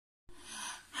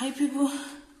Hi people,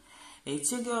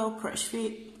 it's your girl Fresh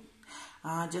Fit.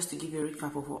 Just to give you a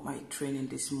recap of what my training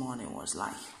this morning was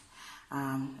like.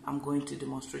 I'm going to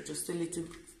demonstrate just a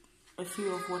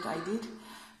few of what I did.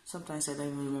 Sometimes I don't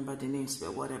even remember the names,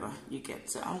 but whatever you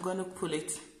get. So I'm going to put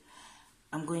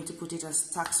it as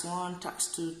tax 1, tax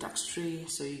 2, tax 3,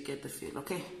 so you get the feel.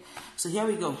 Okay, so here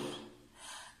we go.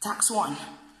 Tax 1.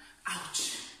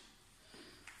 Ouch.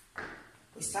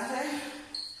 We started.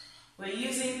 We're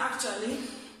using actually.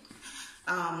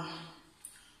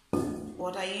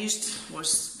 What I used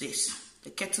was this, the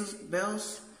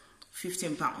kettlebells,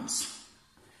 15 pounds,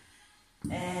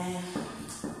 and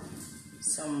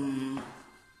some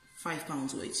 5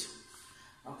 pounds weight.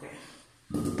 Okay,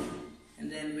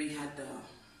 and then we had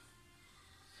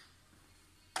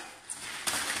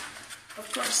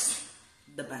of course,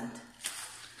 the band.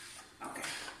 Okay,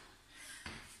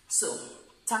 so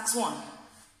tax 1.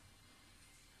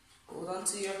 Hold on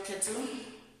to your kettle.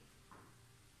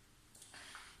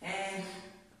 And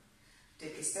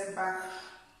take a step back.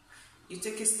 You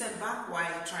take a step back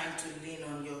while trying to lean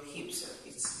on your hips. So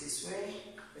it's this way.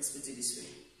 Let's put it this way.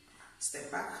 Step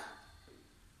back.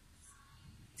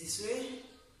 This way.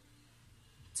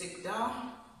 Take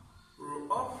down.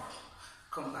 Roll up.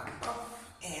 Come back up.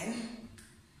 And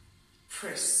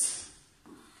press.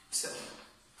 So,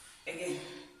 again.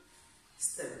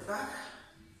 Step back.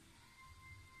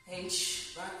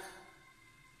 Hinge back.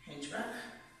 Hinge back.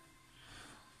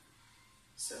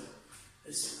 So,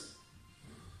 this.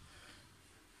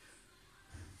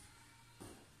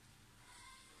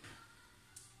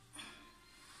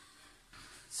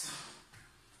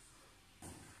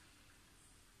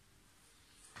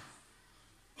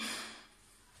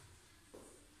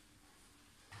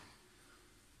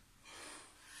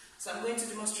 So I'm going to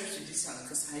demonstrate with this one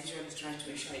because I usually try to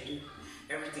make sure I do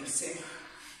everything same.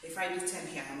 If I do 10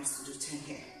 here, I must do 10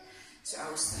 here. So I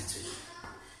will start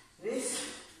with this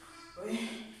way.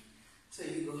 So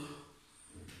you go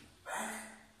back,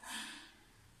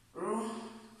 roll,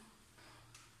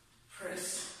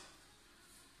 press,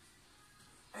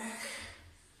 back,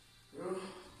 roll,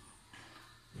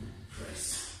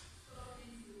 press,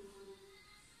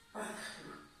 back,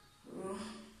 roll,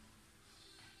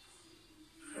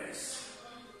 press,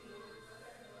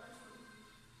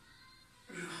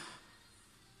 roll,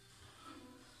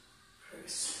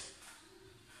 press.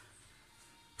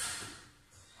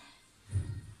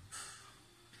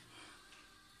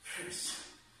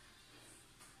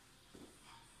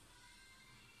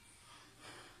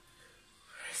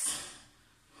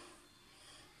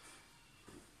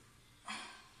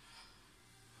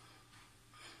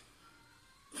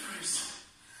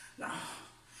 Now,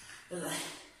 like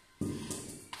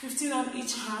 15 on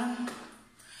each hand,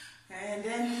 and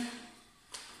then,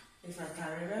 if I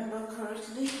can remember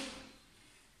correctly,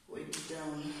 weight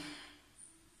down.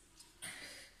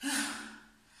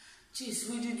 Jeez,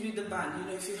 we did with the band. You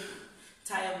know, if you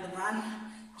tie up the band,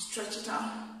 stretch it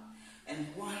out,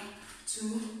 and 1,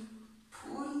 2,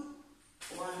 pull,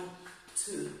 1,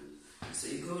 2. So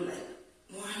you go like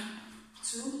 1,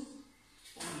 2,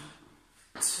 1,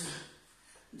 2.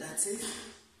 That's it.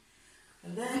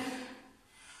 And then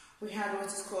we had what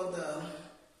is called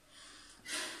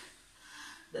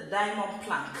the diamond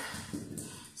plank.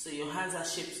 So your hands are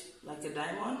shaped like a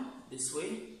diamond this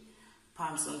way,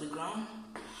 palms on the ground.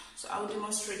 So I'll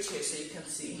demonstrate here so you can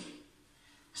see.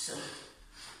 So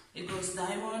it goes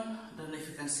diamond. I don't know if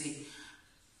you can see,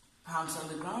 palms on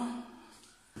the ground.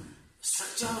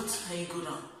 Stretch out and you go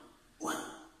down. 1.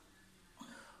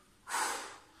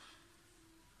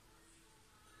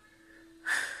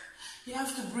 You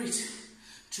have to breathe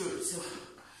through it. So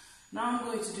now I'm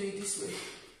going to do it this way.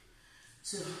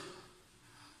 So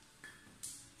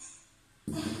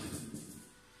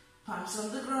palms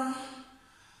on the ground.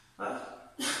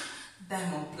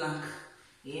 Diamond plank.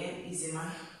 Yeah, easy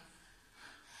man.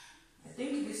 I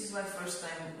think this is my first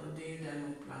time of doing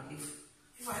diamond plank.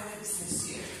 If I make this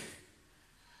sincere.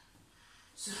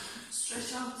 So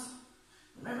stretch out.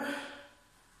 Remember?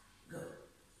 Go.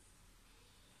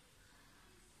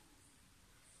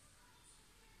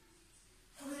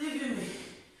 Believe in me,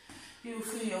 you will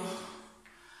feel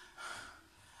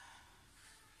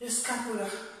your scapula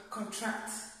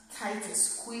contract, tight and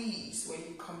squeeze when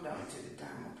you come down to the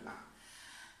diamond plank.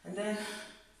 And then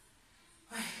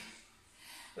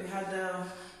we had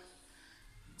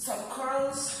some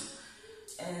curls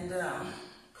and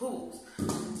pulls.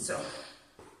 So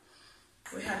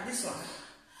we had this one,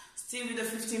 still with the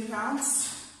 15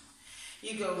 pounds.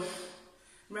 You go.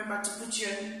 Remember to put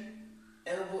your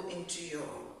elbow into your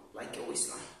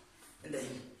waistline, and then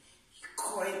you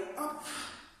coil up,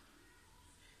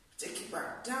 take it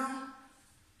back down,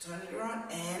 turn it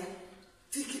around and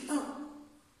take it up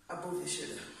above your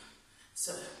shoulder.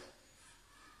 So,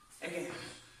 again,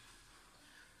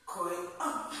 coil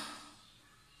up,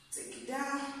 take it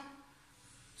down,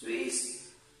 twist,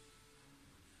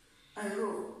 and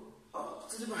roll up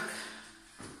to the back.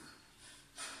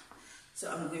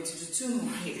 So I'm going to do 2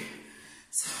 more here.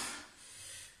 So,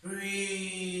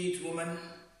 breathe, woman.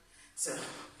 So,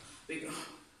 we go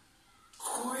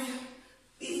coil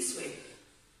this way.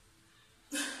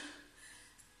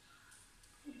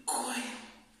 Coil.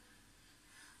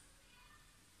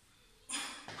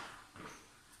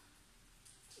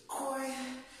 Coil.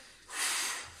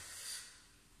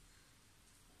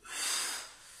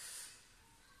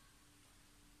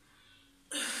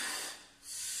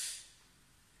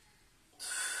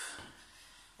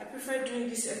 I prefer doing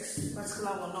this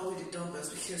particular one not with the dumbbells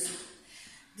because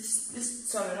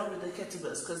sorry, not with the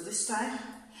kettlebells, because this time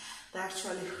they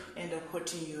actually end up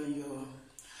hurting you on your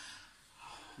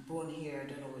bone here. I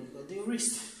don't know what you call it, the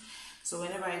wrist. So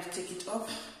whenever I take it up,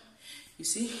 you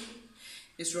see,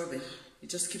 it's rubbing. It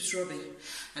just keeps rubbing,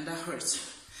 and that hurts.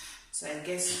 So I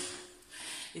guess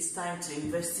it's time to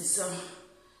invest in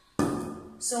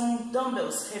some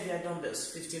dumbbells, heavier dumbbells,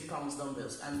 15 pounds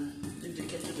dumbbells, and leave the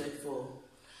kettlebell for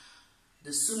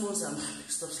the sumos and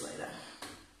stuff like that.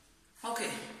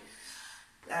 Okay,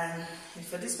 and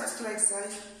for this particular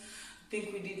exercise, I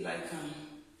think we did like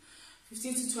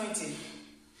 15 to 20,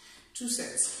 2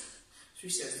 sets, 3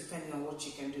 sets, depending on what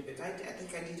you can do. But I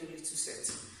think I did only 2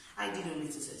 sets. I did only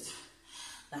 2 sets.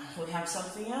 Now we have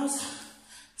something else,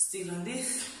 still on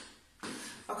this.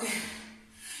 Okay,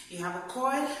 you have a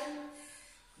coil.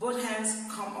 Both hands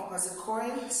come up as a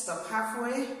coil, stop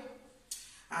halfway,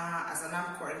 as an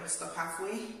arm coil, stop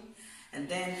halfway, and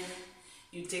then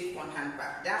you take one hand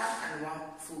back down and one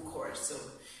full coil. So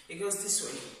it goes this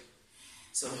way.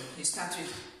 So you start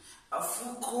with a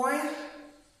full coil,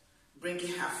 bring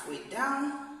it halfway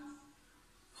down,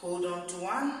 hold on to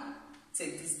one,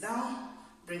 take this down,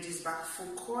 bring this back,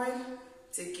 full coil,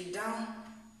 take it down,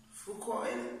 full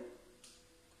coil,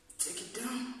 take it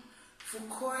down, full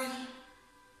coil,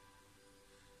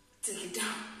 take it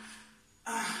down.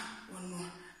 One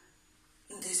more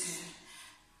in this hand.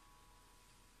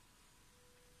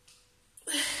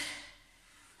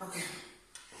 Okay,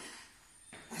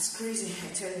 that's crazy,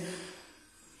 I tell you.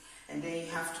 And then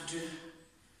you have to do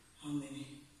how many?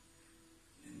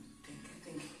 I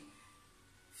think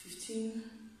 15.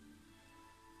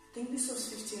 I think this was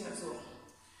 15 as well.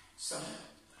 So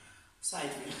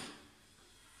side view.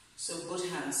 So both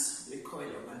hands we coil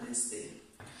up and then stay.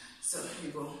 So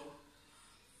you go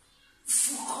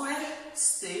full coil,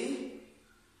 stay,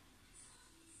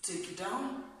 take it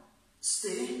down,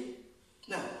 stay.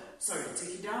 No, sorry,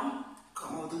 take it down,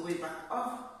 come all the way back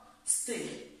up, stay.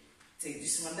 Take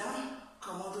this one down,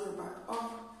 come all the way back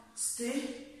up, stay.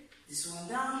 This one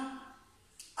down,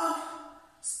 up,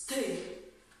 stay,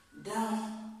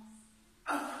 down,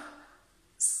 up,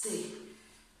 stay.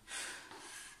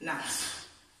 Now,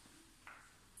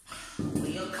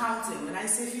 when you're counting, when I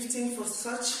say 15 for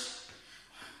such,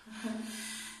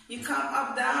 you count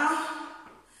up, down.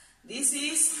 This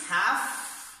is half.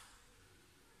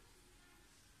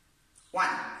 1.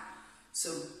 So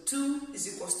 2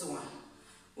 is equals to 1.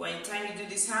 When time you do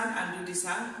this hand and do this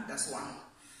hand, that's 1.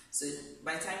 So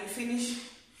by the time you finish,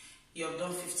 you have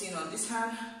done 15 on this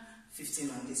hand, 15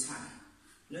 on this hand.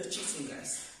 No cheating,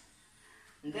 guys.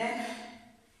 And then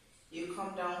you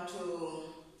come down to,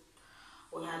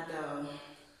 we had the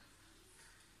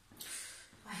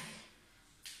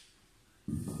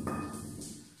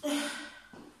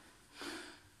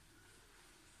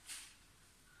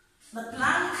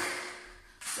plank.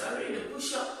 Sorry, the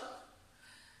push-up.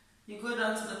 You go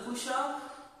down to the push-up,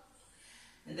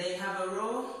 and then you have a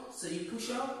row. So you push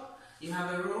up, you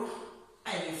have a row,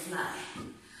 and you fly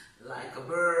like a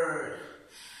bird,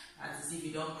 as if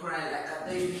you don't cry like a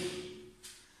baby.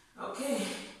 Okay.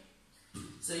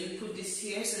 So you put this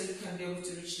here so you can be able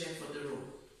to reach there for the row.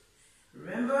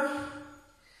 Remember,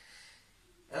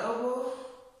 elbow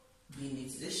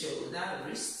beneath the shoulder,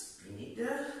 wrist beneath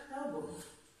the elbow.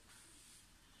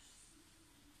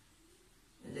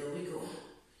 And then we go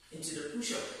into the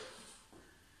push-up.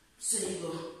 So you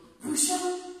go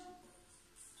push-up,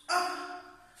 up,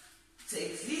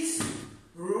 take this,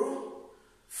 row,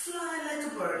 fly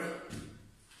like a birdie.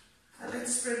 I like to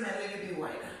spread my leg a bit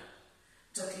wider.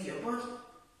 Tucking your butt,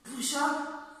 push up,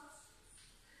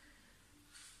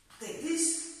 take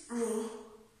this, row,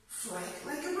 fly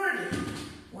like a birdie.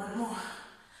 One more,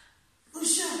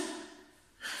 push up,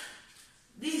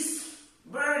 this,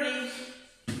 birdie.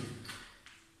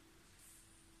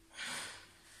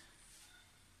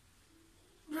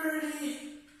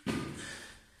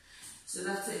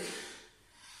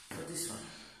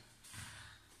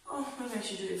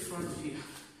 should do a front view.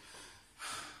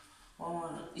 One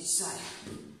on each side.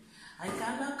 I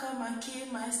cannot come and kill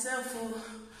myself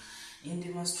in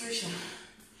demonstration.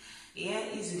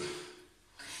 Yeah, easy.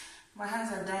 My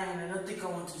hands are dying. I don't think I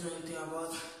want to do anything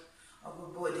about upper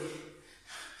body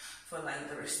for like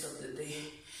the rest of the day.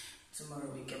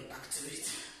 Tomorrow we get back to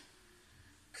it.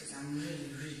 Because I'm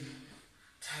really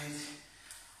tired.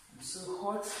 I'm so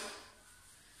hot.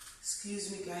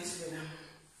 Excuse me guys, but I'm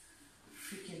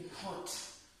freaking hot.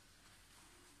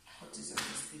 Hot is an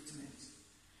understatement.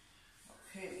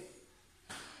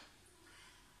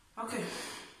 Okay.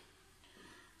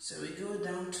 So we go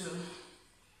down to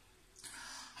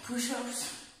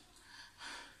push-ups.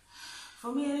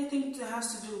 For me, anything that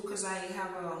has to do, because I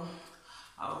have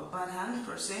a bad hand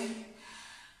per se,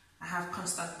 I have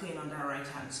constant pain on that right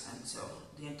hand, and so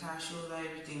the entire shoulder,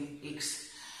 everything aches.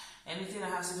 Anything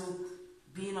that has to do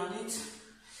being on it,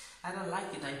 I don't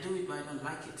like it. I do it, but I don't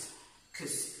like it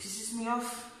because it pisses me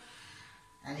off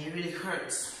and it really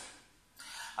hurts.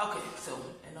 Okay, so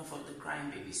enough of the crying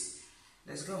babies.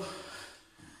 Let's go.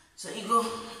 So you go,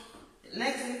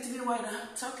 legs a little bit wider,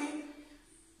 tucking,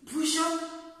 push up,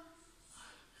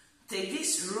 take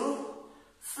this, roll,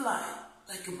 fly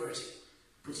like a birdie.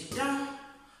 Put it down,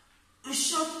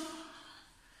 push up,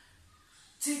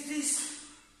 take this,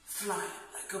 fly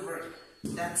like a birdie.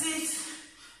 That's it.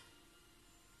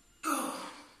 Go.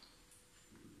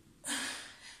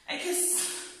 I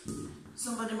guess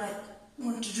somebody might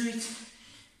want to do it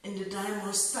in the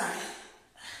diamond style.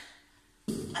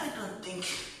 I don't think.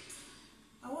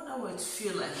 I wonder what it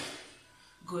feel like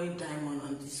going diamond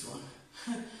on this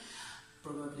one.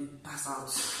 Probably pass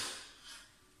out.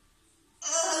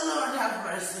 Oh Lord have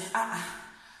mercy.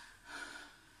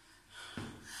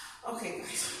 Okay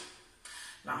guys.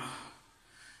 Now,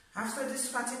 after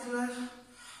this particular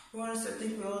ones, I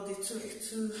think we all did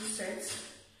two sets.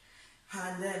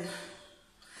 And then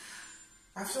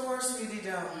afterwards we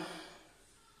did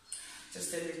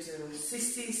just a little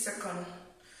 60-second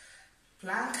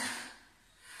plank,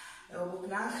 elbow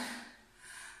plank,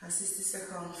 and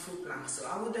 60-second full plank. So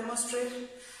I will demonstrate,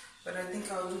 but I think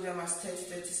I'll do them as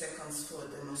 30 seconds for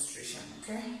demonstration,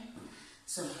 okay?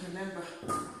 So remember,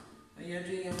 when you're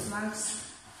doing your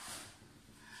planks,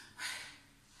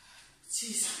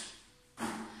 jeez,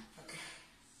 okay.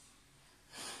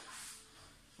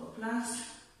 For planks,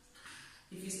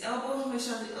 if it's elbow, make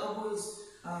sure the elbow is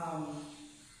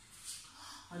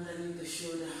underneath the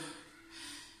shoulder.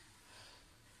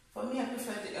 For me, I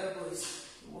prefer the elbows.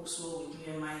 It works well with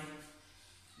me and my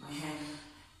hand.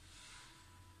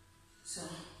 So,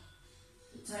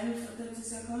 the time for 30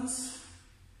 seconds.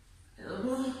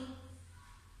 Elbow.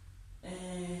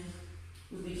 And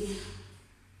we begin.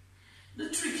 The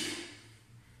trick.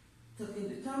 Tucking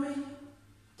the tummy.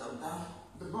 Tuck down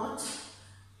the butt.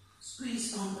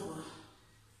 Squeeze on the butt.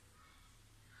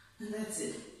 And that's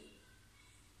it.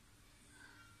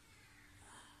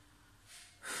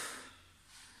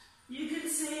 You can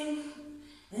sing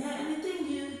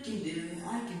anything you can do.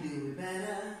 I can do it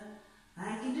better.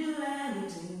 I can do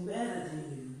anything better than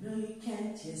you. No, you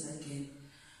can't. Yes, I can.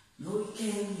 No, you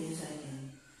can. Yes, I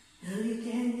can. No, you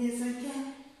can. Yes, I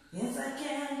can. Yes, I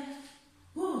can.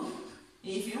 Woo.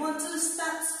 If you want to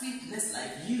start fitness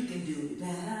life, you can do it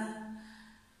better.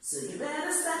 So you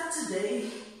better start today.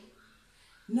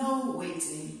 No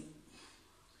waiting.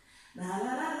 La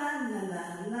la la la la la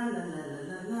la la la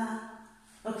la la.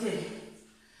 Okay,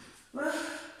 well,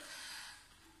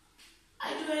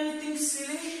 I do anything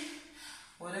silly,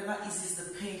 whatever eases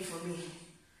the pain for me.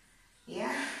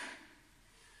 Yeah,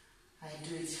 I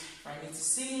do it. If I need to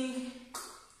sing,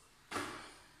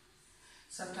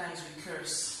 sometimes we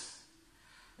curse,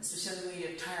 especially when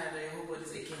you're tired or your whole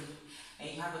body's aching,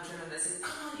 and you have a trainer that says,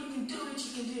 "Come on, you can do it,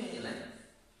 you can do it," and you're like,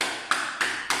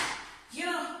 you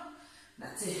know,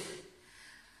 that's it.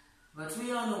 But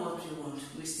we all know what we want.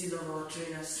 We still love our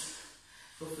trainers.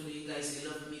 Hopefully you guys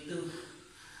will love me too.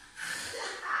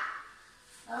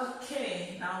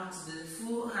 Okay, now to the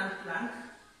full hand plank.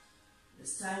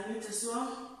 Let's time it as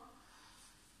well.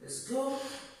 Let's go.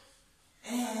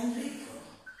 And we go.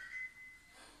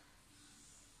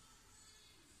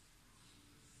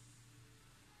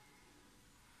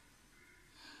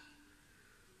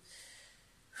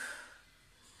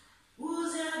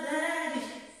 Who's your daddy?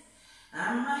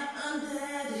 I'm my own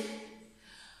daddy.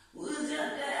 Who's your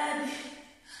daddy?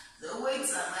 The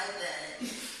weights are my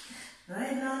daddy.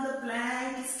 Right now the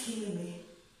plank is killing me.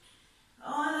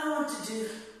 All I want to do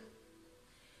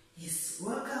is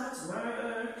work out.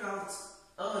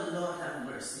 Oh Lord have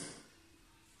mercy.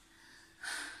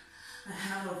 I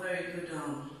have a very good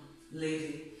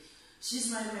lady.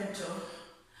 She's my mentor.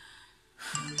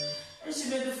 And she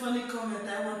made a funny comment,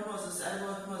 I want muscles, and tell me,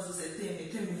 like, what?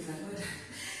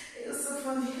 It was so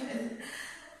funny, and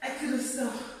I couldn't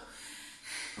stop.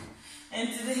 And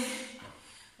today,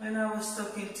 when I was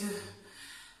talking to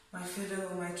my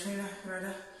trainer,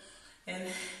 brother, and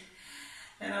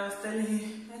I was telling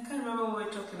him, I can't remember what we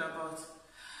were talking about.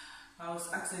 I was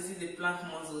accessing the plank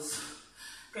muscles.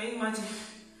 Can you imagine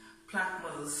plank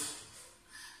muscles?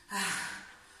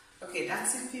 Okay,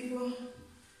 that's it, people,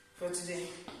 for today.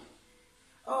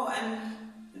 Oh, and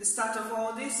the start of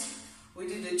all this, we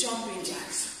did the jumping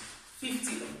jacks,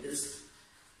 50 of this.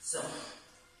 So,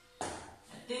 I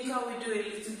think I will do a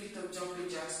little bit of jumping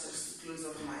jacks just to close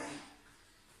up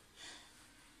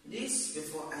this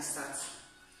before I start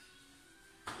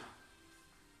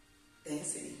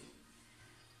dancing.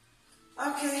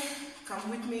 Okay, come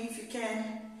with me if you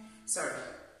can. Sorry,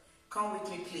 come with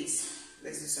me, please.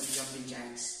 Let's do some jumping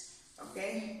jacks.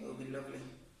 Okay, it will be lovely.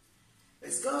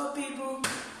 Let's go, people.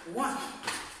 1,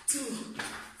 2,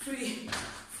 3,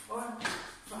 4,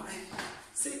 5,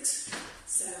 6,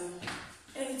 7,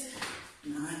 8,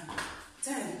 9,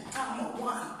 10. Come on.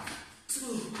 1,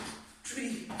 2,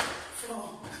 3,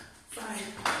 4, 5,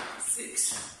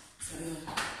 6, 7,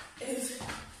 8,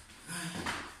 9,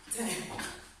 10.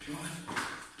 1,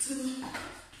 2,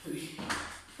 3,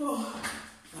 4,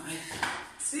 5,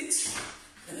 6,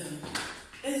 7,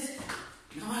 8,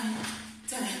 9,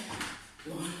 10.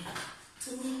 1,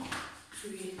 2,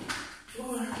 3,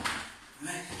 4,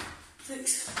 5,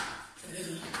 6,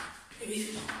 7,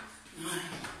 8, 9,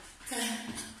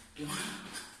 10. 1,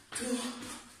 2,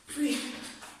 3,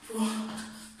 4,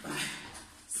 5,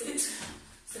 6,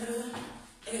 7,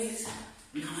 8,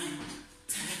 9,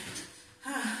 10.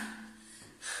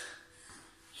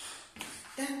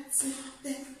 That's it.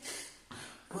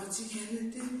 What you gonna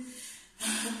do?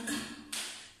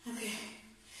 Okay.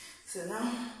 So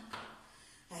now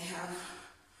I have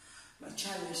my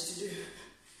challenge to do.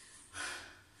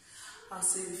 I'll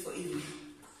save it for evening.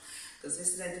 Because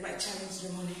yesterday I did my challenge in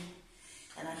the morning.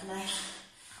 And at night,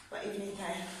 by evening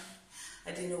time,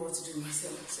 I didn't know what to do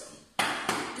myself. So,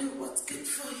 do what's good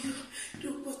for you.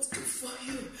 Do what's good for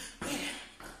you. Yeah.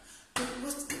 Do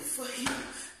what's good for you.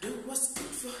 Do what's good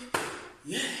for you.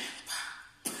 Yeah.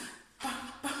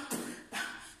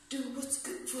 Do what's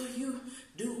good for you.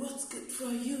 Do what's good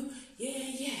for you.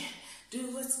 Yeah. Do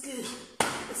what's good.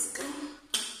 Let's go.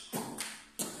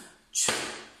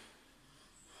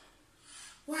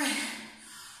 Why?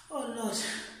 Oh Lord,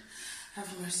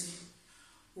 have mercy.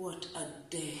 What a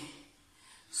day.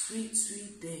 Sweet,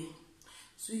 sweet day.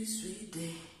 Sweet, sweet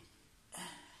day.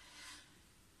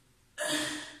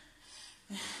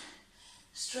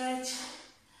 Stretches.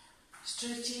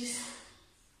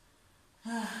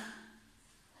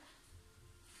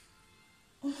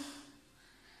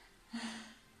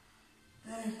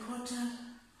 Very important.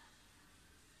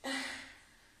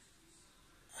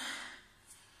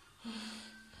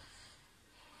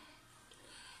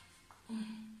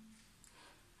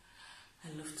 I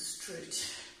love to stretch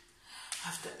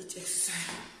after each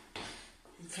exercise.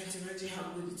 You can't imagine how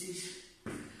good it is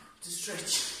to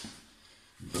stretch.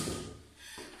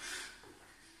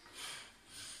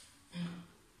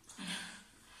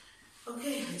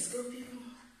 Okay, let's go, people.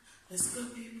 Let's go,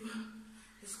 people.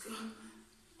 Let's go.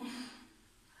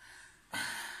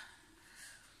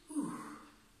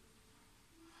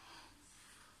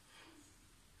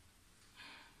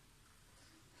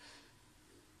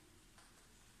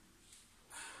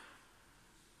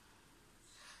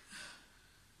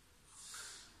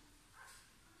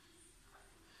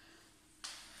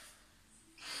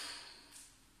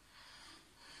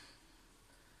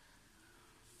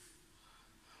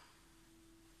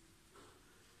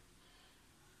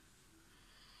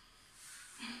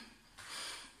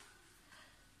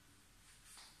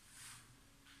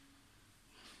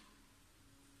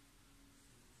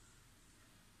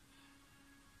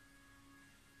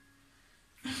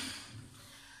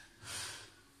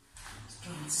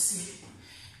 To see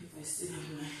if I still have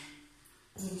my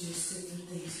injuries, certain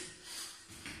things.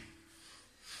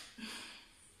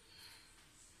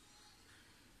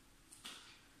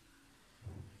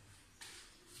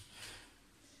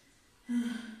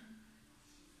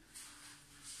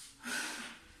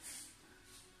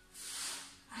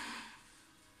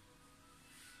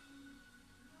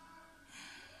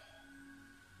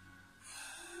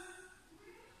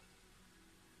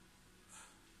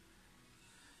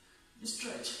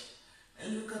 Stretch and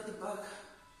look at the back,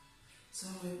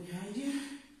 somewhere behind you.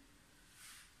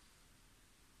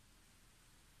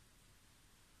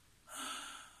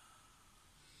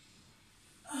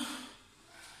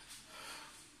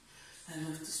 I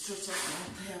love to stretch out my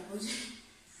entire body.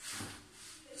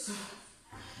 So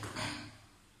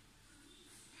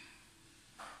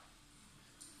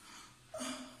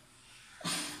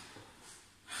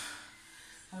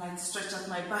I like to stretch out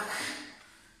my back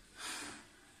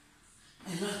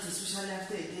a lot, especially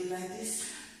after a day like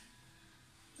this.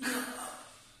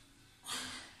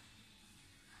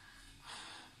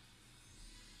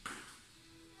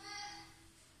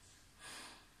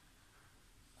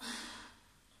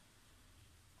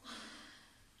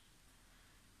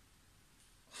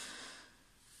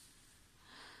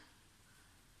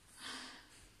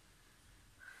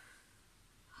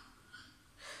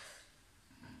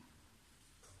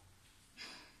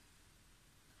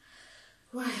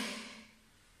 Why?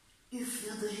 You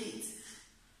feel the heat.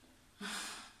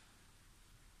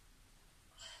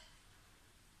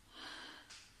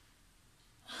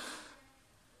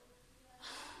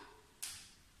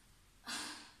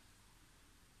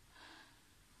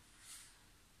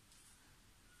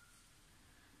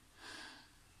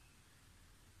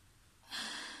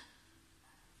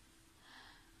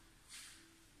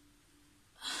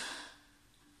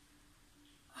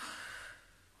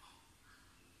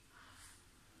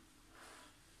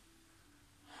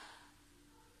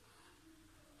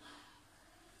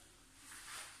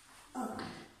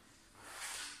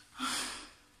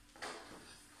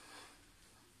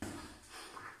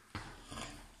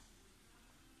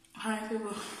 Alright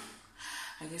people,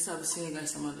 I guess I'll be seeing you guys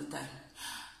some other time.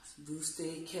 So do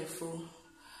stay careful,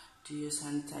 do your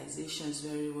sanitizations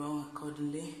very well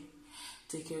accordingly,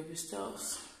 take care of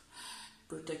yourselves,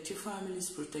 protect your families,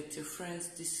 protect your friends.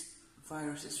 This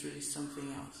virus is really something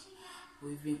else.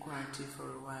 We've been quarantined for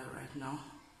a while right now.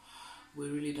 We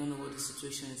really don't know what the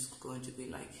situation is going to be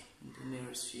like in the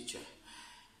nearest future.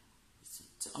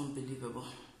 It's unbelievable.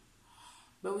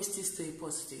 But we still stay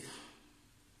positive.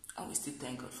 And we still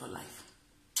thank God for life.